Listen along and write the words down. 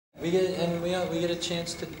We get a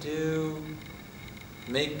chance to do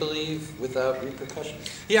make-believe without repercussions.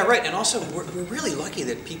 Yeah, right. And also, we're really lucky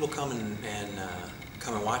that people come and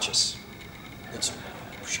come and watch us.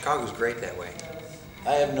 Chicago's great that way.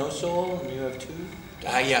 I have no soul, and you have two.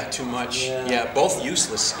 Yeah, too much. Yeah. Yeah, both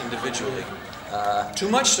useless individually. Too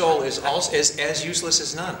much soul is as useless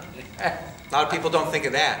as none. A lot of people don't think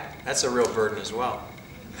of that. That's a real burden as well.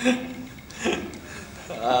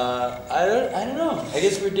 I don't know. I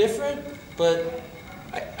guess we're different, but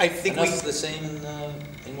I think enough the same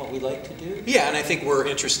in what we like to do. Yeah, and I think we're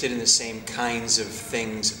interested in the same kinds of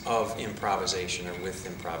things of improvisation or with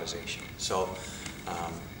improvisation. So,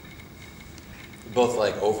 both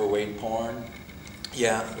like overweight porn.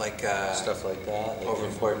 Yeah, like stuff like that, like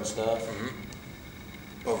important stuff.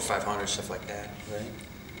 Mm-hmm. Over 500, stuff like that. Right.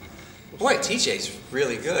 Boy, TJ's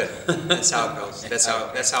really good. That's how it goes. That's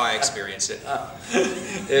how I experience it.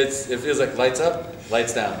 It feels like lights up,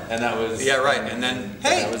 lights down, and that was right. And then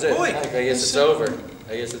hey, that was it. Boy, I guess it's over.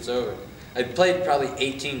 I guess it's over. I played probably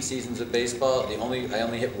 18 seasons of baseball. I only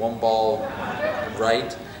hit one ball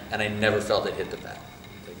right, and I never felt it hit the bat.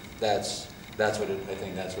 Like, that's what I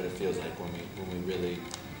think that's what it feels like when we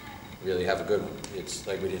really have a good one. It's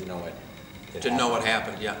like we didn't know it. Didn't know what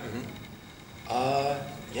happened. Yeah. Mm-hmm.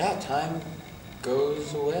 Yeah, time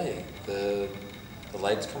goes away. The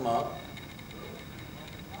lights come up.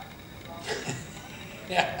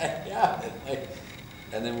 yeah.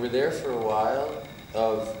 And then we're there for a while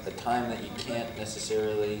of a time that you can't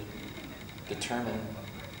necessarily determine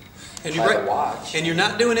how to watch. And you're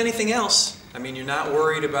not doing anything else. I mean, you're not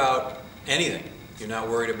worried about anything. You're not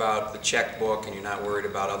worried about the checkbook, and you're not worried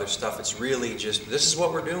about other stuff. It's really just, this is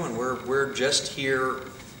what we're doing. We're just here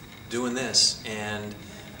doing this, and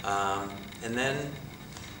then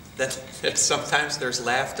sometimes there's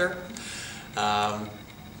laughter, and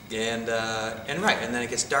then it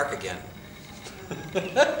gets dark again,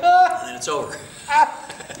 and then it's over.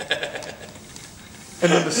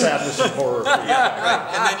 And then the sadness and horror. Yeah, right.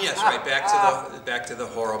 And then back to the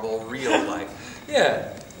horrible real life.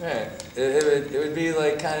 Yeah, right. It would be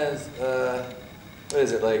like kind of what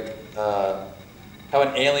is it like? How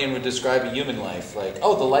an alien would describe a human life, like,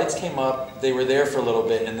 oh, the lights came up, they were there for a little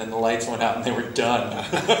bit, and then the lights went out and they were done.